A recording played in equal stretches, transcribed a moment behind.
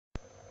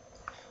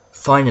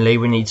Finally,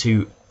 we need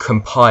to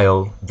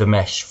compile the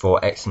mesh for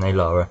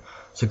XNALara.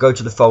 So go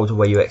to the folder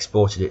where you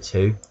exported it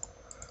to,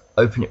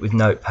 open it with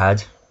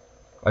Notepad,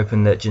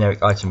 open the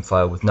generic item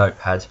file with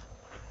Notepad,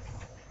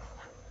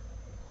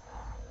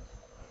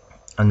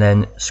 and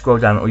then scroll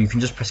down, or you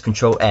can just press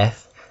Ctrl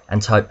F and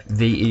type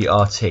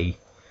VERT,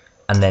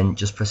 and then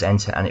just press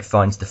enter and it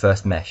finds the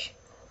first mesh.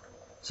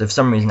 So for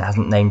some reason it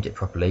hasn't named it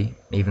properly,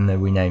 even though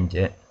we named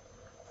it.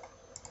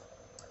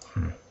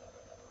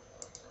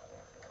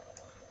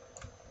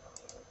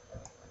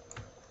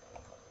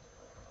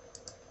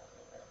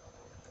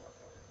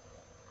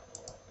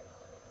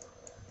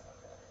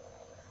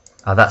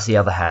 Oh, that's the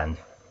other hand.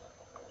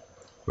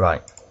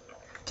 Right.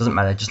 Doesn't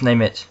matter, just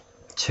name it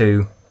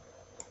to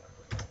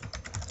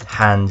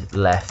hand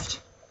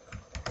left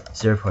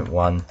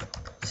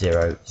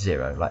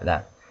 0.100, like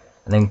that.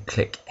 And then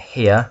click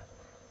here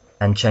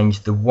and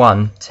change the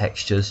 1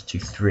 textures to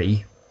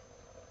 3.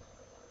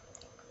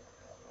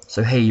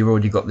 So here you've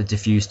already got the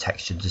diffuse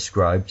texture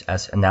described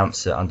as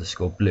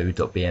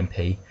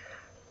announcer_blue.bmp.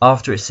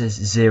 After it says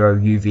 0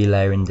 UV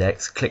layer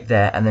index, click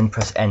there and then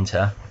press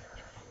enter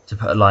to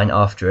put a line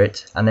after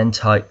it, and then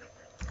type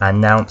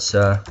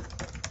announcer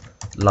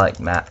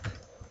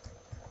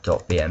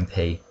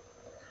lightmap.bmp.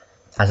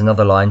 Add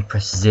another line,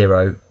 press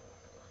 0,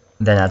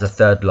 then add a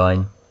third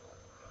line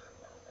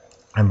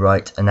and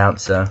write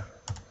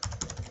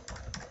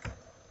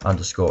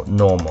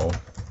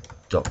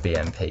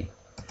announcer_normal.bmp.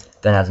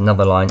 Then add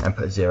another line and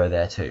put 0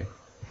 there too.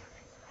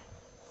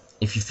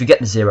 If you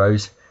forget the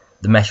zeros,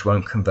 the mesh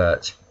won't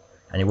convert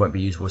and it won't be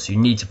usable, so you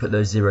need to put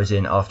those zeros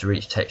in after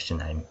each texture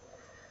name.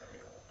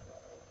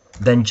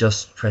 Then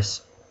just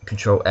press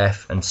Ctrl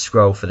F and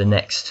scroll for the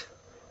next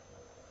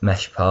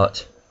mesh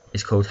part.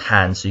 It's called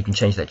hand, so you can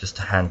change that just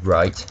to hand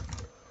right.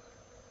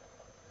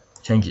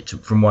 Change it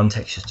from 1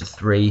 texture to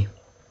 3,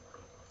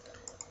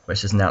 where it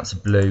says announcer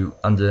blue.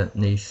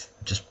 Underneath,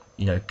 just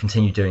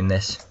continue doing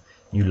this.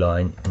 New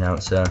line,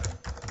 announcer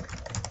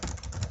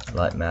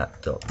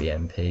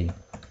lightmap.bmp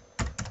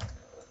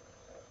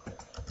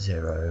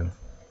 0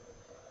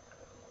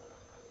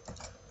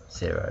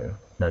 0,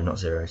 no, not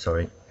 0,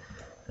 sorry,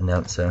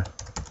 announcer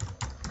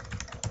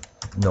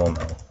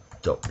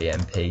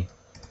normal.bmp,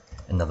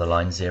 another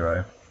line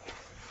 0.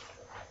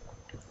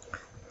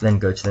 Then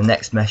go to the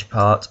next mesh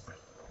part.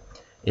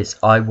 It's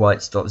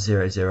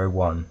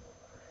iwhites.001,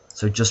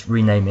 so just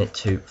rename it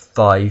to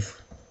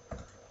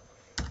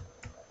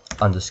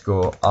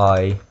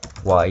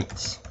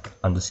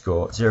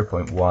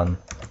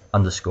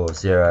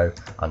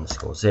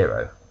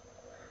 5_iwhites_0.1_0_0.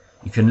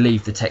 You can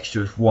leave the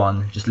texture as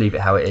 1, just leave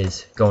it how it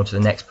is. Go on to the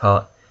next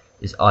part,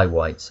 is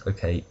iwhites.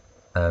 Okay,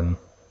 I'm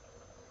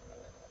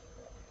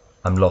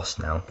lost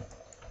now.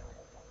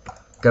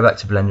 Go back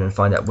to Blender and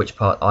find out which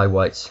part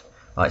iwhites.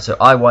 Alright, so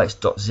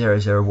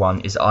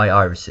iwhites.001 is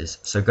irises.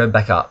 So go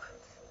back up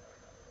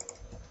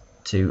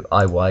to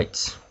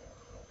iwhites.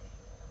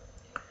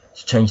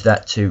 So change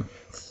that to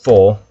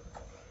 4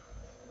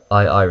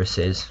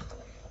 irises.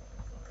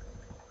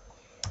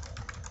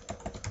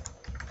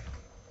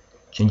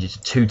 Change it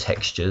to 2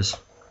 textures.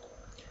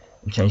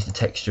 And change the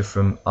texture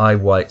from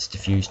iwhites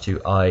diffuse to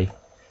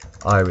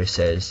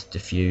irises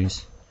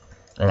diffuse.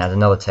 And add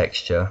another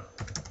texture.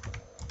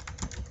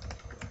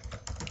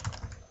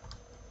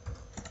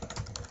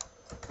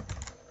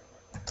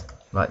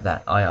 Like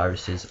that,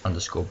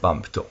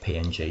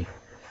 irises_bump.png,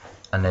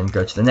 and then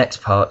go to the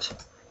next part,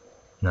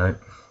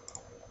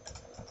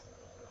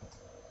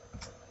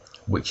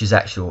 which is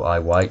actual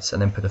iwhites,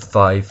 and then put a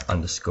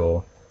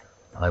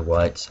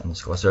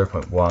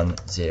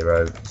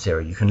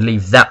 5_iwhites_0.100. You can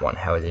leave that one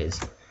how it is.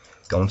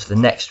 Go on to the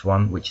next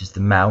one, which is the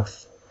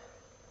mouth.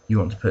 You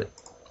want to put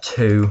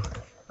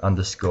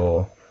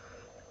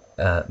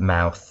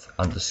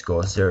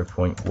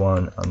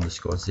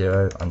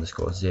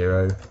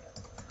 2_mouth_0.1_0_0.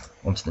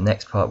 Onto the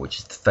next part, which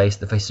is the face.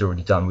 The face is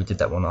already done, we did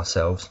that one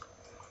ourselves.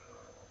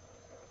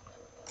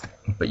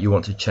 But you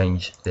want to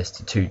change this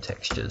to 2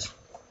 textures.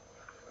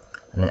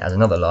 And then add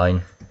another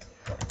line,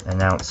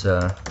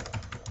 announcer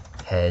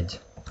head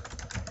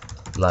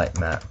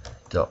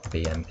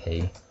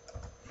lightmap.bmp,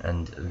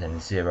 and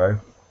then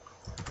 0.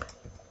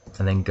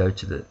 And then go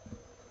to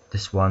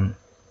this one,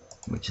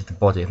 which is the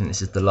body. I think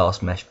this is the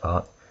last mesh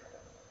part.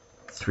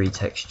 3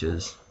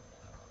 textures.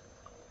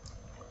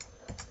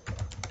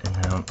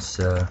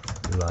 Announcer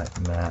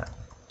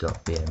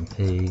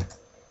lightmap.bmp,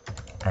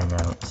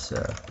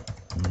 announcer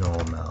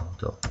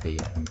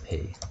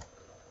normal.bmp.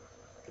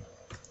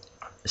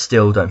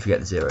 Still don't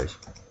forget the zeros.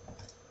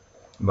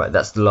 Right,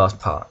 that's the last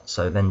part.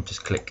 So then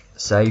just click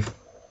save.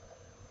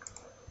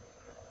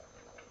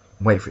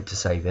 Wait for it to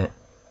save it.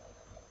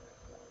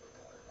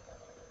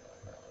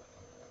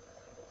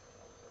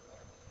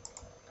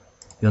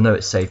 You'll know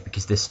it's saved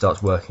because this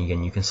starts working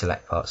again. You can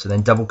select parts. So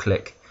then double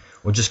click,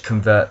 or just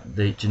convert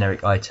the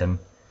generic item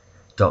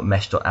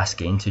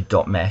 .mesh.ascii into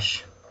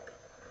 .mesh.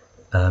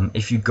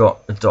 If you've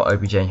got a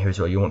 .obj in here as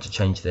well, you want to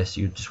change this.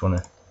 You just want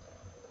to.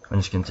 I'm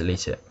just going to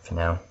delete it for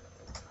now,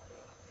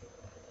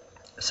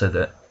 so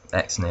that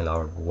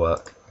XNALara will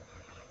work.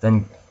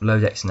 Then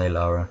load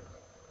XNALara,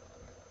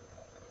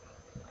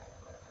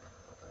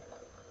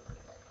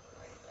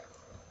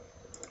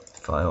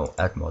 File,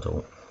 add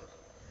model.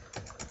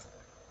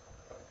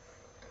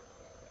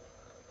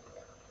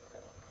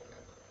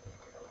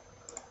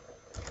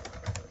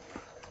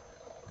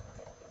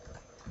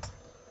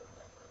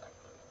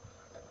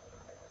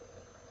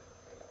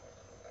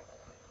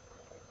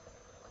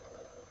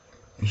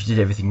 If you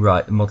did everything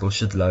right, the model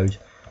should load,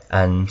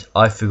 and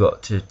I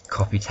forgot to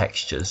copy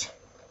textures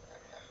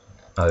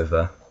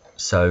over.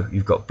 So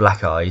you've got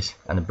black eyes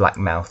and a black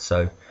mouth,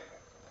 so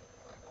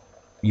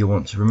you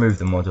want to remove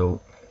the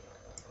model,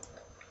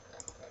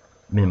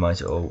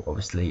 minimize it all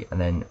obviously, and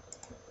then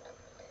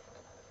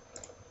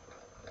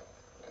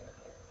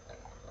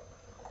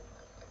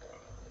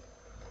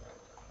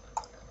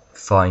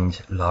find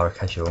Lara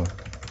Casual.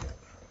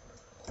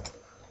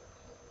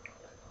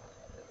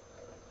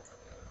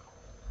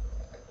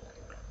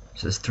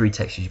 So there's three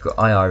textures. You've got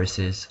eye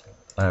irises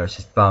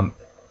bump,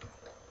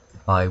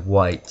 eye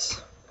whites,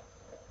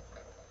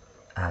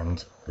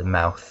 and the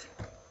mouth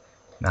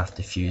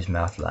diffuse,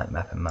 mouth light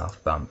map, and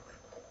mouth bump.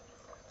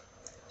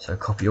 So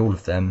copy all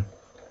of them,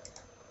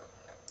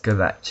 go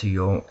back to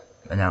your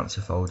announcer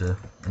folder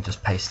and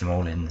just paste them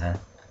all in there,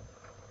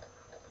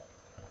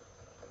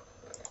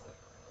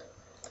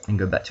 and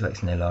go back to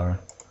XNALara.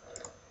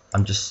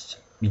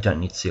 You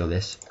don't need to see all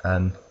this.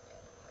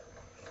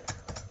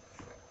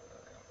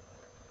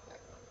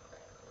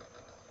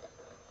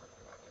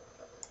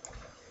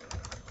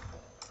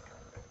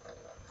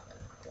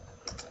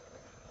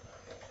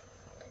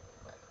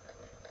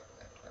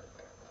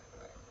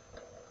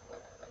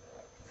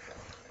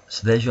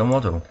 So there's your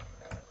model.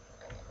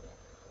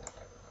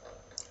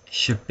 It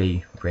should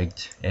be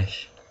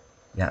rigged-ish.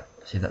 Yeah,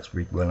 see that's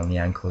rigged well on the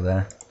ankle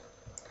there.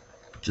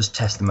 Just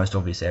test the most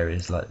obvious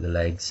areas like the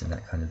legs and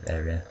that kind of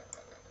area.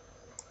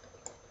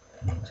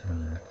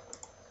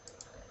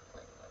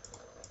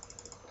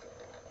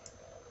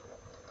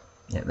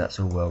 Yeah, that's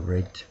all well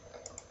rigged.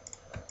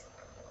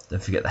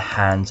 Don't forget the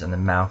hands and the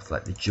mouth,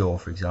 like the jaw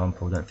for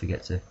example, don't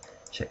forget to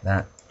check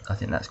that. I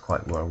think that's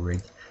quite well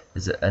rigged.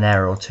 There's an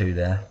error or two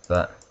there,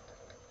 but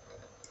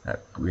that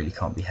really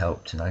can't be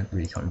helped, and I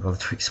really can't be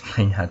bothered to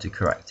explain how to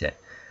correct it.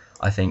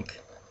 I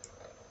think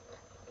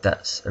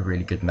that's a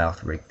really good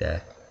mouth rig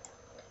there.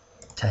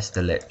 Test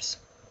the lips.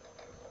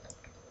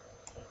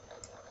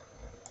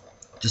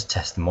 Just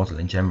test the model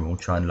in general,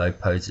 try and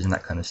load poses and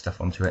that kind of stuff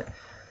onto it.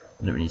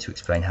 I don't really need to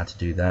explain how to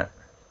do that.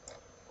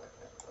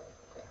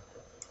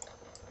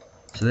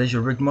 So there's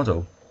your rigged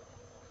model.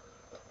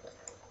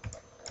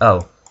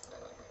 Oh,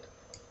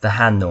 the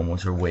hand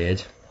normals are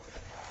weird.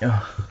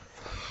 Ugh.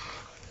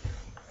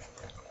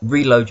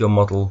 Reload your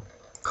model,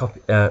 copy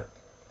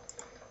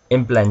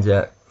in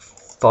Blender,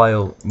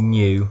 file,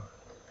 new,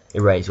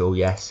 erase all,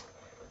 yes,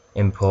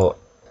 import,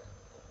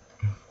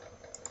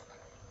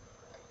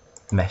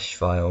 mesh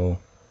file,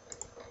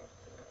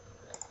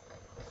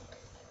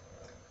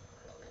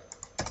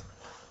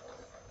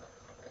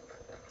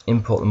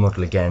 import the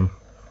model again,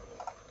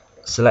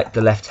 select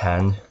the left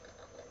hand,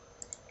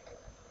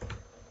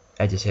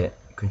 edit it,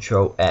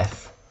 Control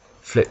F,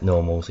 flip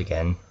normals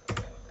again,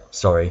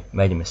 sorry,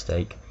 made a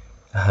mistake.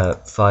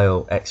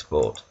 File,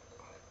 export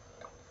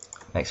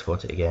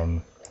it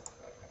again,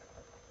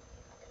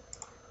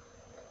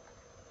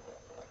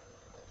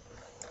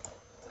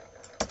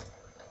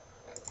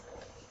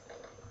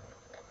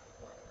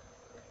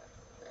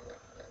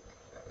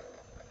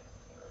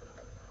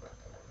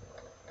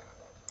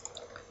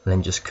 and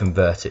then just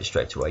convert it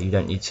straight away. You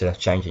don't need to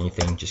change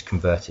anything, just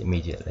convert it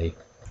immediately.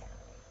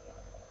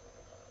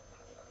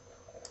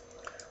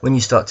 When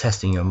you start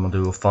testing your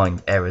model, you'll find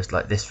errors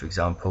like this, for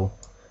example.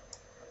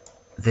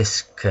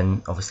 This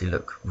can obviously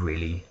look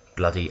really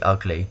bloody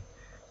ugly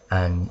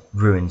and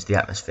ruins the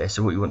atmosphere.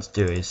 So what you want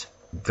to do is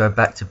go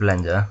back to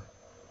Blender,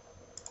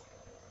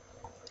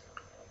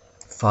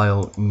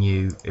 file,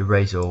 new,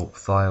 erase all,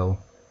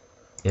 file,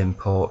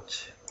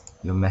 import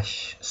your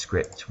mesh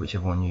script,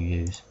 whichever one you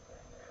use,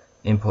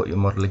 import your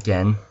model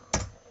again,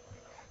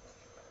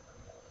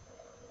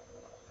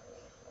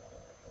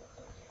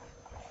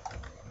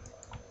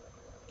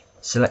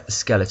 select the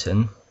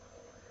skeleton,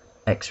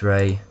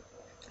 X-ray,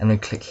 and then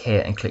click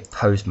here and click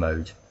pose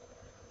mode,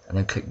 and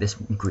then click this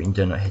green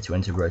donut here to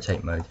enter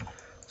rotate mode.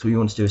 So what you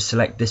want to do is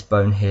select this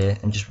bone here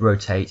and just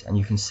rotate, and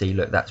you can see,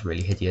 look, that's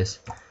really hideous.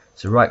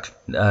 So right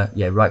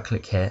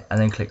click here and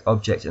then click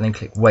object and then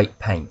click weight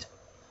paint.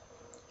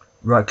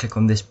 Right click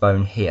on this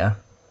bone here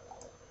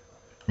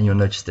and you'll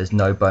notice there's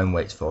no bone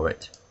weights for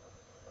it,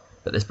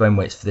 but there's bone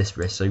weights for this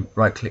wrist. So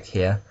right click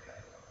here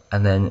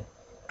and then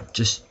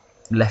just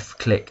left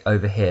click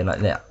over here like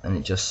that, and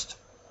it just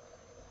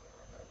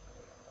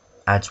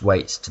adds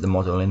weights to the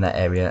model in that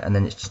area, and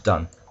then it's just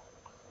done.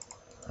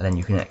 And then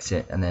you can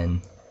exit and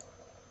then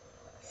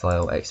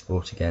file,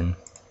 export again.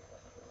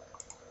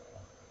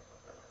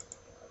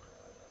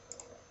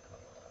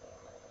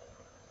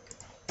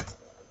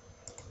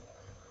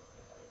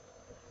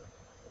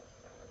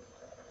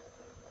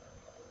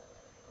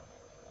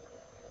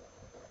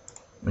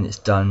 When it's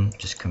done,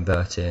 just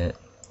convert it.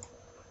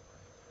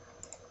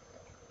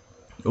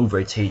 All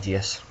very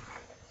tedious.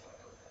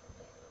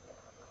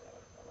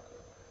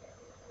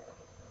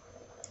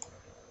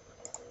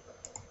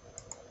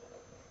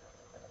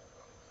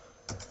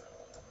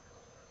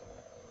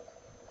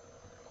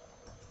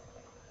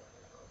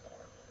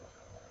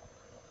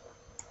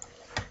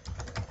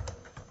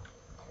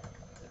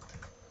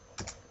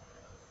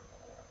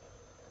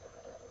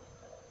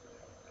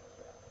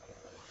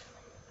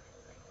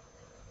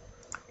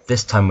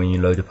 This time when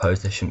you load a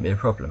pose there shouldn't be a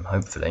problem,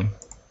 hopefully.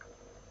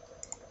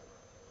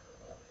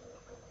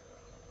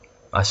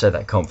 I say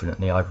that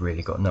confidently, I've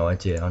really got no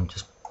idea, I'm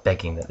just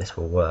begging that this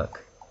will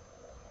work.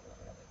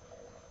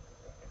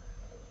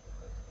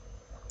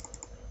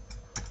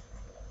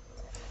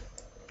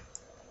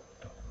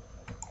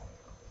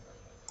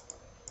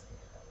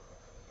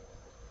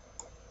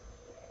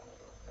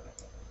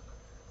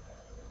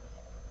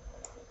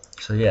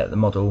 So yeah, the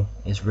model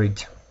is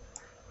rigged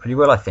pretty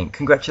well, I think.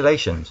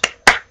 Congratulations!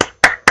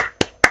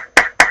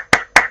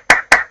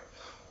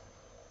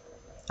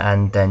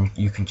 And then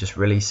you can just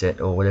release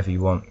it or whatever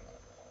you want.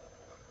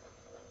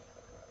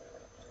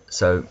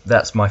 So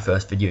that's my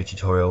first video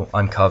tutorial.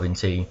 I'm Carvin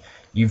T.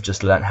 You've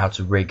just learnt how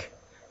to rig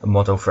a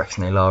model for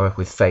XNALara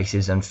with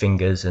faces and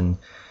fingers and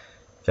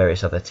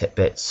various other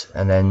tidbits.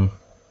 And then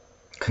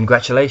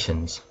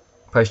congratulations!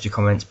 Post your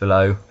comments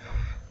below.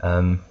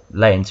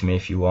 Lay into me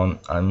if you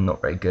want. I'm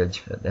not very good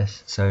at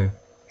this, so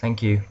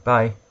thank you.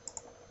 Bye.